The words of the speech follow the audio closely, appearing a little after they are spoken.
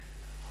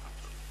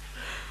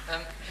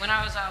When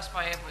I was asked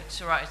by Edward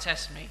to write a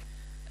testimony,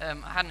 I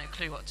hadn't a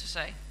clue what to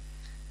say.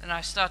 And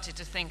I started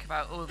to think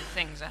about all the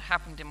things that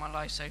happened in my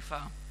life so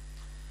far.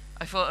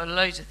 I thought of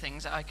loads of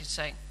things that I could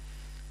say,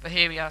 but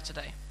here we are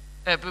today.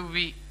 But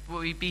we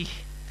would be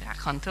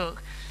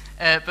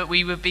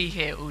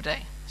here all day.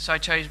 So I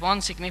chose one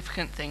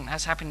significant thing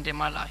that's happened in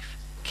my life: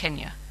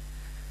 Kenya.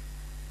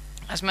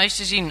 As most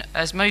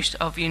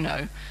of you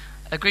know,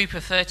 a group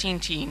of 13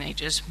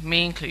 teenagers,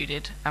 me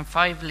included, and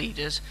 5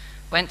 leaders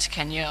went to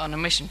Kenya on a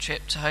mission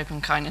trip to Hope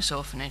and Kindness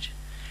Orphanage.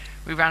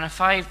 We ran a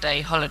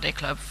 5-day holiday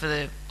club for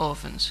the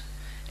orphans.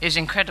 It was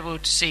incredible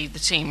to see the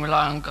team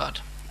rely on God,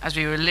 as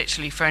we were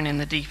literally thrown in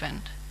the deep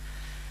end.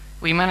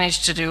 We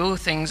managed to do all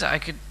things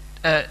that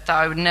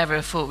I would never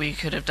have thought we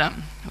could have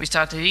done. We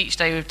started each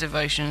day with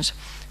devotions,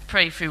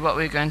 prayed through what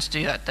we were going to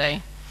do that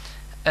day,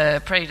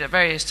 prayed at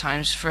various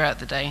times throughout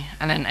the day,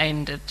 and then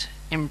ended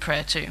in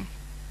prayer too.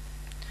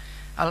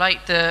 I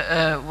liked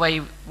the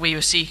way we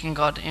were seeking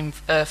God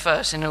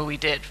first in all we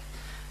did,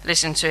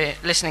 listening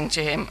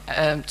to Him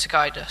to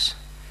guide us.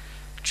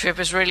 The trip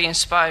has really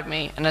inspired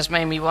me and has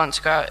made me want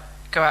to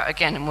go out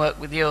again and work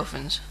with the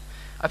orphans.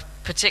 I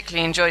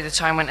particularly enjoyed the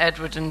time when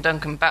Edward and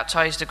Duncan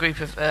baptised a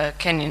group of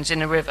Kenyans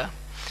in a river.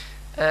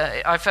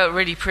 I felt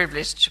really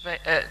privileged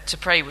to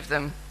pray with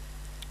them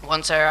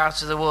once they were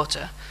out of the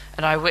water,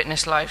 and I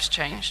witnessed lives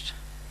changed.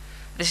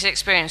 This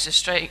experience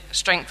has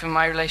strengthened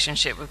my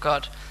relationship with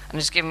God and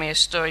has given me a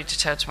story to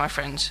tell to my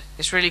friends.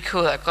 It's really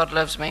cool that God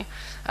loves me,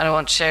 and I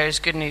want to share His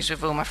good news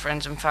with all my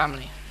friends and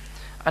family.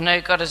 I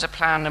know God has a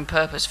plan and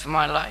purpose for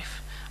my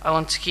life. I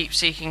want to keep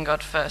seeking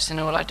God first in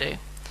all I do.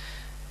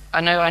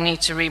 I know I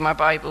need to read my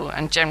Bible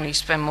and generally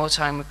spend more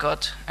time with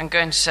God, and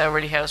going to Cell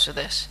really helps with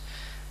this.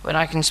 When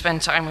I can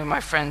spend time with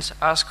my friends,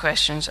 ask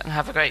questions, and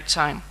have a great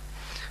time.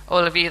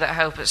 All of you that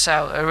help at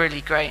Cell are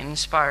really great and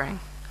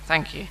inspiring.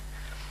 Thank you.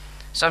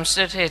 So I'm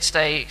stood here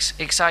today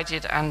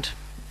excited and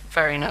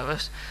very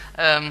nervous,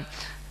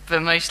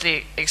 but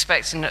mostly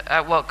expecting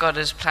at what God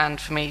has planned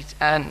for me,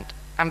 and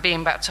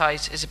being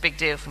baptised is a big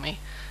deal for me,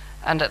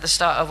 and at the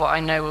start of what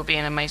I know will be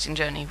an amazing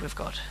journey with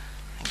God.